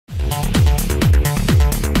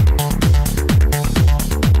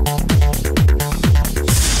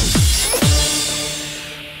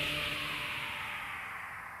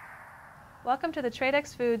Welcome to the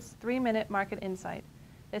Tradex Foods 3-Minute Market Insight.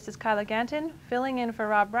 This is Kyla Ganton, filling in for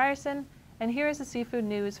Rob Reierson, and here is the seafood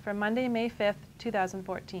news for Monday, May 5th,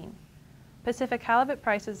 2014. Pacific Halibut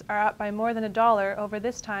prices are up by more than $1 over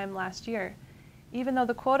this time last year. Even though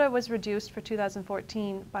the quota was reduced for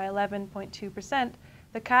 2014 by 11.2%,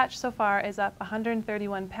 the catch so far is up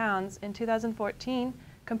 131 pounds in 2014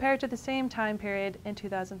 compared to the same time period in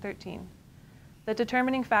 2013. The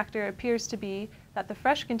determining factor appears to be that the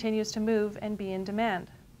fresh continues to move and be in demand.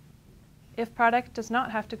 If product does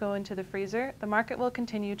not have to go into the freezer, the market will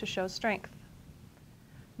continue to show strength.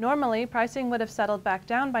 Normally, pricing would have settled back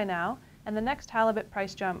down by now, and the next halibut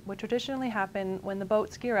price jump would traditionally happen when the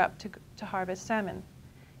boats gear up to harvest salmon.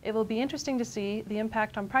 It will be interesting to see the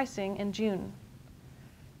impact on pricing in June.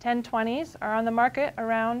 1020s are on the market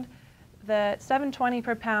around the $7.20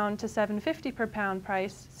 per pound to $7.50 per pound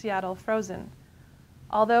price Seattle frozen,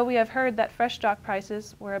 although we have heard that fresh stock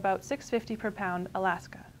prices were about $6.50 per pound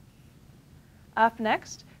Alaska. Up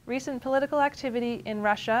next, recent political activity in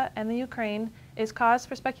Russia and the Ukraine is cause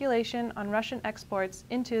for speculation on Russian exports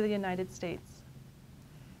into the United States.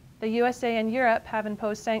 The USA and Europe have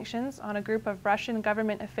imposed sanctions on a group of Russian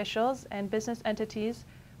government officials and business entities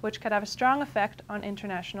which could have a strong effect on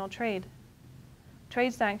international trade.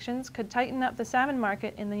 Trade sanctions could tighten up the salmon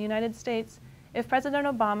market in the United States if President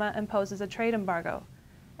Obama imposes a trade embargo,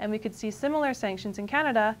 and we could see similar sanctions in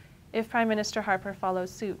Canada if Prime Minister Harper follows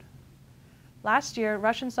suit. Last year,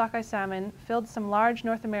 Russian sockeye salmon filled some large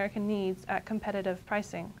North American needs at competitive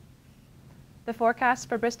pricing. The forecast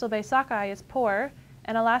for Bristol Bay sockeye is poor,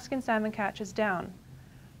 and Alaskan salmon catch is down.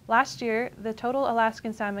 Last year, the total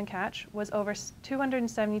Alaskan salmon catch was over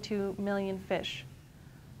 272 million fish.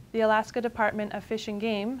 The Alaska Department of Fish and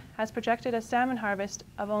Game has projected a salmon harvest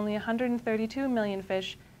of only 132 million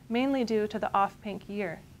fish, mainly due to the off-pink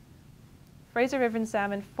year. Fraser River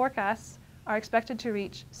salmon forecasts are expected to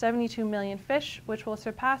reach 72 million fish, which will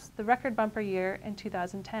surpass the record bumper year in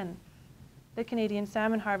 2010. The Canadian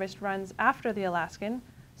salmon harvest runs after the Alaskan,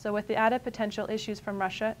 so with the added potential issues from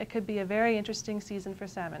Russia, it could be a very interesting season for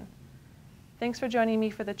salmon. Thanks for joining me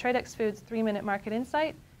for the Tradex Foods 3-Minute Market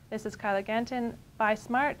Insight. This is Kyla Ganton. Buy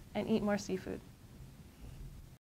smart and eat more seafood.